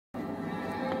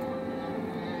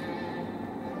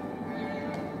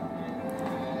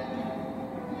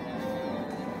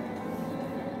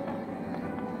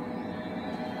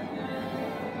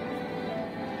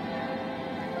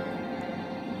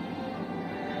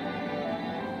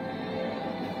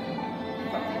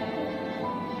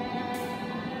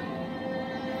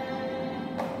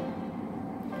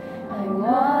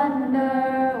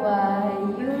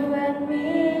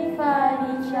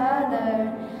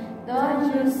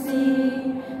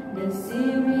see the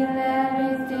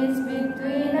similarities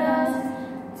between us.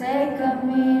 Take a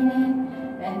minute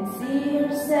and see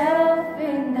yourself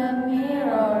in the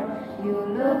mirror. You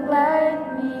look like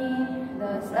me,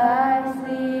 those eyes,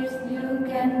 lips you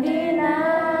can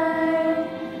deny.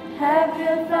 Have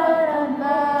you thought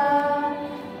about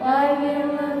why we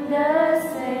look the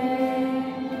same?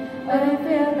 Why we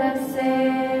feel the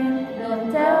same? Don't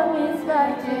tell me it's by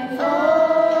chance.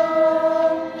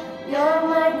 Oh, you're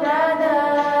my brother,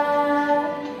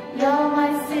 you're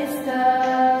my sister,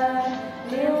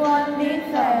 we're one big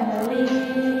family.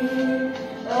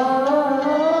 Oh,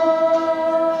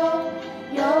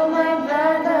 you're my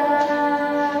brother,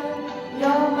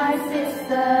 you're my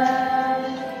sister,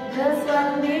 just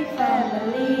one big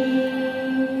family.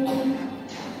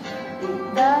 It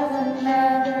doesn't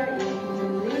matter if you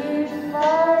live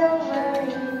far away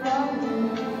from me.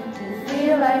 You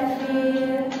feel I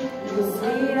feel, you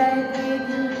sweet I breathe,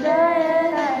 you cry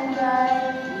and I cry,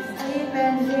 you sleep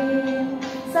and dream.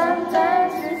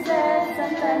 Sometimes you're sad,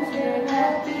 sometimes you're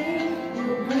happy,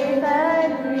 you breathe, I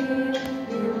breathe.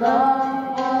 We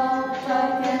love, walk,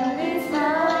 talk and we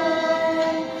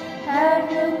smile. Have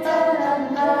you thought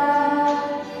about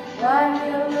why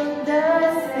you look the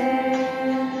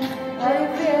same? Why you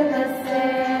feel the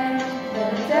same?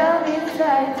 Don't tell me it's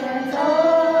by chance.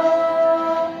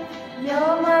 Oh,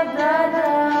 you're my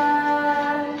brother,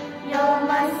 you're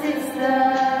my sister,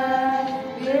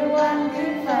 we're one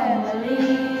big family.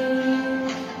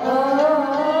 Oh,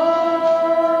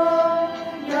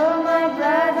 you're my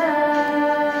brother,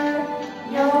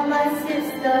 you're my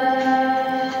sister,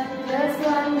 just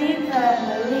one big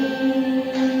family.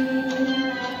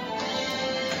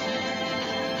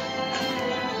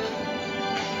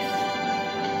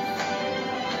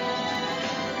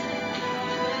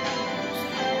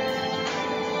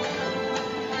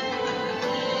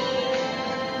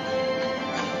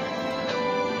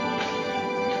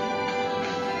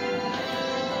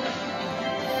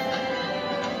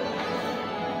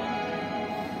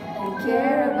 I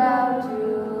care about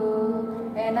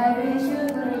you, and I wish you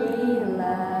to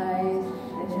realize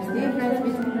there's a difference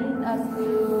between us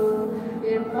two.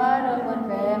 We're part of one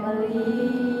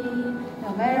family, no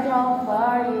matter how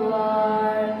far you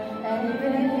are, and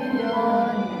even if you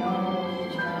don't know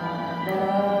each other.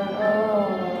 Oh,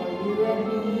 you and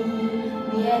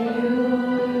me and you.